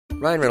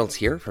Ryan Reynolds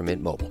here from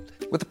Mint Mobile.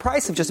 With the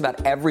price of just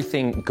about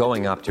everything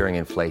going up during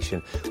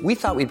inflation, we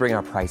thought we'd bring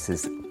our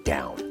prices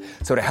down.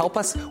 So to help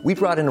us, we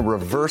brought in a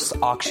reverse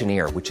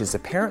auctioneer, which is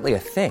apparently a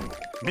thing.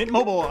 Mint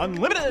Mobile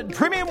Unlimited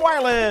Premium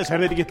Wireless. How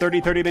to get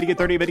 30, 30, bit to get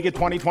 30, bit to get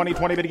 20, 20,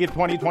 20, bit to get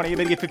 20, 20,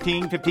 bit to get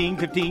 15, 15,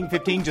 15,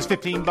 15, just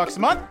 $15 a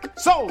month?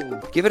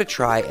 Sold! Give it a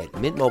try at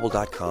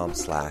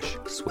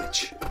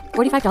mintmobile.com/switch.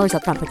 $45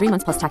 up front for 3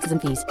 months plus taxes and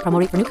fees. Promo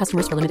rate for new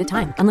customers for limited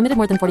time. Unlimited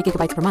more than 40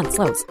 gigabytes per month.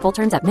 Slows full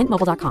terms at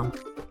mintmobile.com.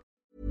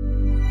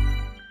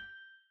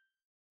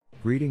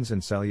 Greetings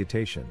and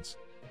salutations.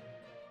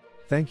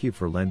 Thank you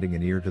for lending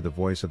an ear to the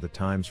voice of the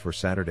times for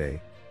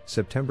Saturday,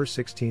 September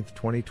 16,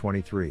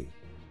 2023.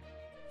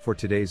 For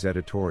today's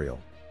editorial,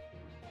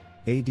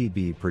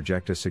 ADB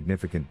project a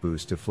significant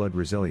boost to flood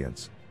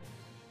resilience.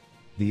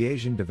 The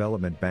Asian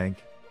Development Bank,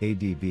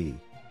 ADB,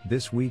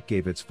 this week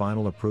gave its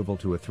final approval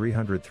to a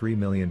 $303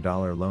 million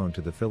loan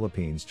to the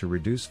Philippines to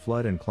reduce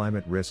flood and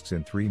climate risks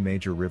in 3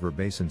 major river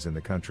basins in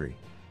the country.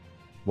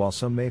 While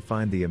some may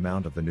find the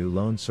amount of the new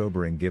loan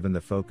sobering given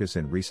the focus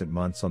in recent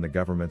months on the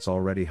government's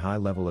already high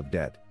level of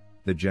debt,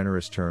 the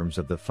generous terms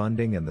of the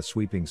funding and the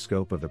sweeping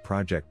scope of the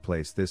project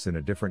place this in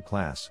a different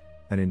class,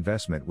 an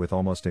investment with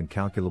almost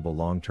incalculable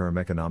long-term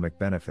economic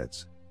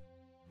benefits.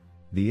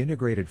 The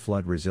Integrated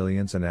Flood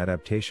Resilience and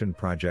Adaptation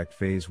Project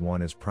Phase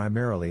 1 is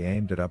primarily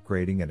aimed at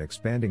upgrading and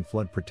expanding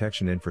flood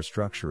protection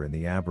infrastructure in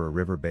the Abra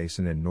River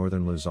Basin in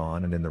northern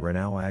Luzon and in the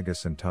Ranao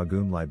Agus and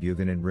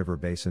Tagum-Libuganin River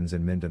Basins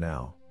in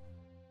Mindanao.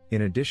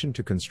 In addition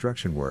to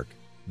construction work,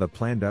 the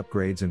planned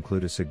upgrades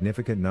include a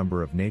significant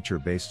number of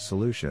nature-based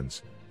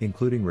solutions,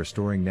 including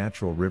restoring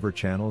natural river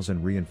channels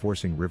and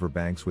reinforcing river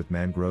banks with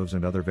mangroves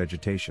and other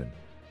vegetation.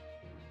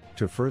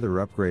 To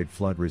further upgrade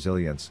flood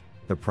resilience,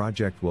 the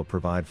project will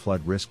provide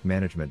flood risk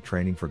management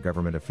training for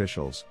government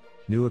officials,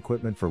 new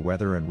equipment for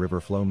weather and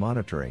river flow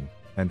monitoring,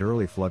 and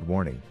early flood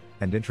warning,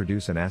 and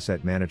introduce an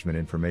asset management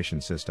information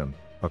system,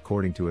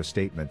 according to a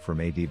statement from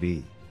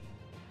ADB.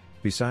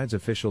 Besides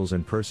officials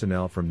and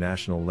personnel from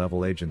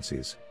national-level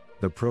agencies,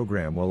 the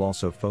program will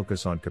also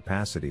focus on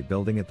capacity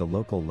building at the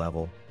local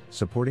level,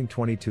 supporting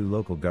 22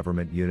 local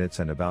government units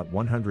and about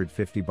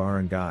 150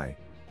 barangay,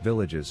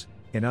 villages,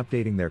 in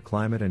updating their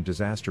climate and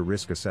disaster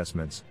risk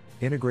assessments,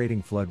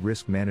 integrating flood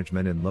risk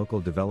management in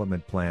local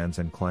development plans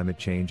and climate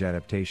change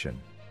adaptation.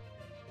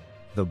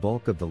 The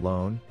bulk of the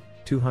loan,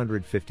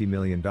 $250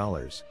 million,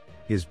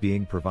 is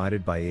being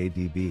provided by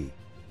ADB,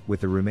 with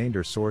the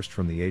remainder sourced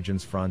from the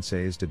Agence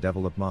Française de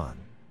Développement.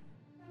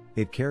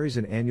 It carries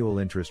an annual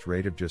interest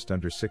rate of just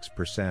under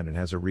 6% and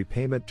has a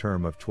repayment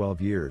term of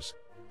 12 years,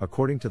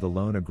 according to the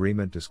loan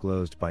agreement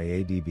disclosed by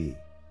ADB.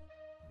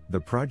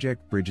 The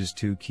project bridges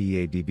 2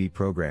 key ADB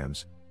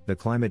programs, the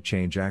Climate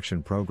Change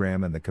Action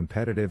Program and the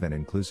Competitive and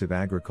Inclusive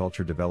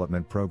Agriculture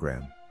Development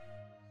Program.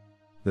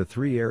 The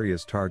 3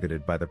 areas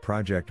targeted by the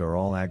project are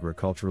all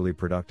agriculturally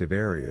productive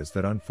areas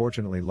that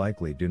unfortunately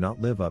likely do not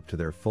live up to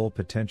their full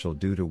potential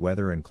due to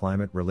weather and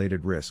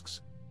climate-related risks.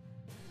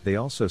 They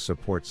also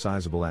support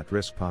sizable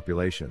at-risk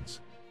populations.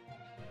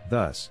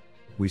 Thus,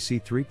 we see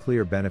 3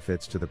 clear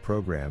benefits to the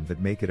program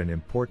that make it an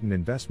important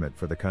investment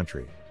for the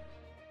country.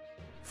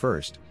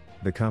 First,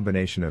 the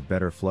combination of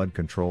better flood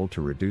control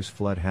to reduce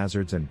flood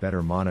hazards and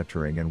better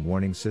monitoring and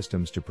warning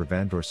systems to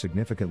prevent or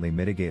significantly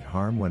mitigate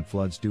harm when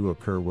floods do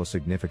occur will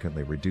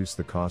significantly reduce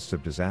the costs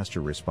of disaster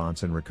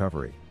response and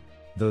recovery.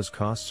 Those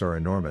costs are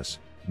enormous,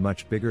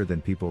 much bigger than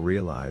people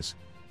realize,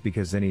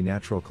 because any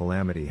natural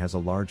calamity has a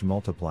large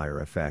multiplier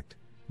effect.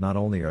 Not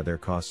only are there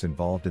costs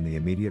involved in the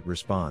immediate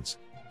response,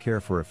 care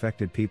for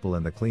affected people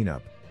and the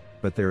cleanup,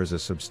 but there is a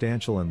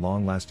substantial and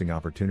long-lasting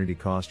opportunity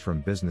cost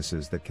from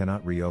businesses that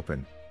cannot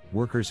reopen,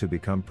 workers who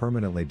become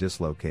permanently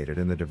dislocated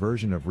and the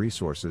diversion of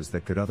resources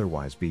that could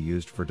otherwise be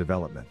used for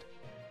development.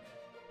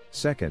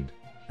 Second,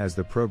 as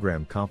the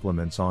program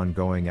complements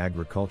ongoing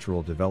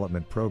agricultural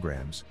development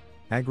programs,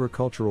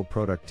 agricultural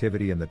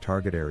productivity in the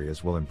target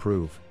areas will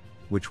improve,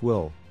 which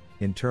will,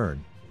 in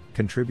turn,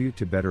 contribute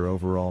to better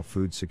overall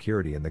food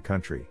security in the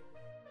country.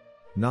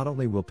 Not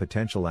only will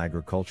potential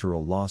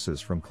agricultural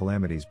losses from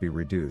calamities be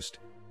reduced,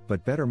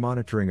 but better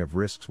monitoring of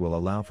risks will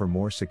allow for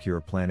more secure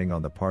planning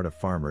on the part of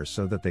farmers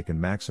so that they can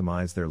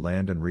maximize their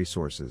land and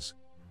resources.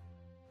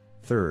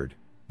 Third,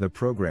 the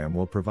program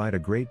will provide a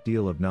great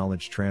deal of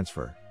knowledge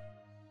transfer.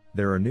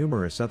 There are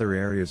numerous other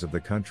areas of the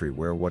country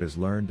where what is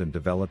learned and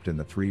developed in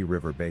the 3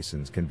 river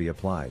basins can be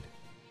applied.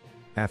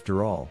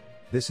 After all,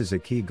 this is a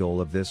key goal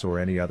of this or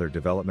any other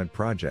development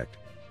project,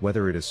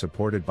 whether it is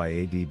supported by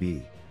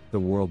ADB, the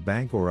World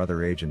Bank or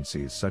other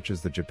agencies such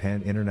as the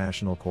Japan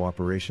International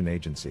Cooperation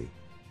Agency.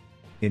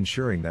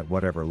 Ensuring that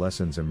whatever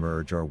lessons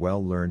emerge are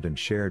well learned and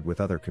shared with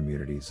other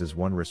communities is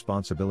one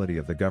responsibility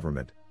of the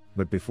government,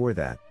 but before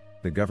that,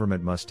 the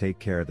government must take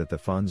care that the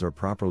funds are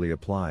properly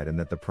applied and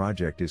that the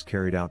project is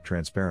carried out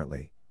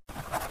transparently.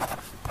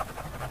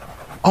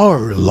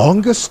 Our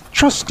longest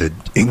trusted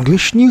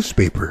English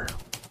newspaper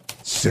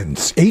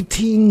since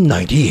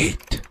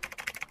 1898.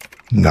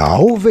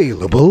 Now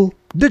available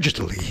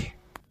digitally.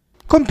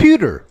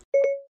 Computer.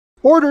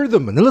 Order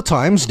the Manila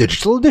Times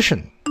Digital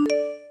Edition.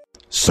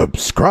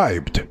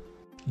 subscribed.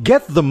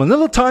 Get the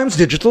Manila Times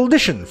Digital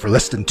Edition for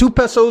less than 2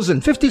 pesos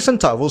and 50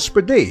 centavos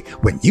per day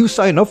when you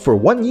sign up for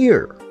 1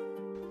 year.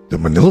 The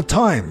Manila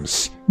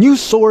Times,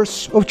 news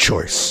source of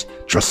choice,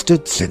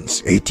 trusted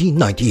since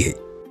 1898.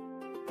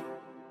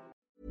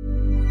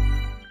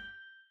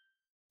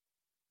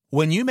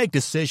 When you make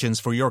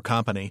decisions for your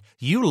company,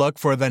 you look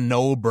for the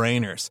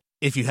no-brainers.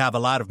 If you have a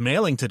lot of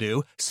mailing to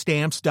do,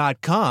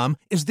 Stamps.com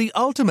is the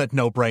ultimate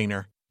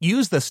no-brainer.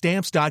 Use the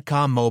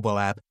Stamps.com mobile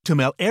app to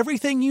mail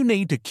everything you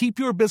need to keep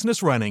your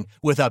business running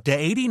with up to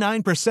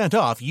 89%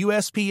 off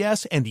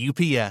USPS and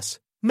UPS.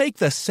 Make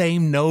the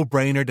same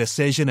no-brainer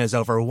decision as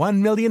over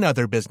 1 million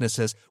other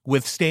businesses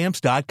with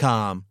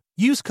Stamps.com.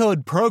 Use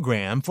code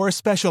PROGRAM for a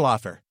special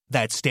offer.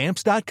 That's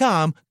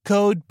Stamps.com,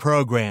 code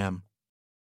PROGRAM.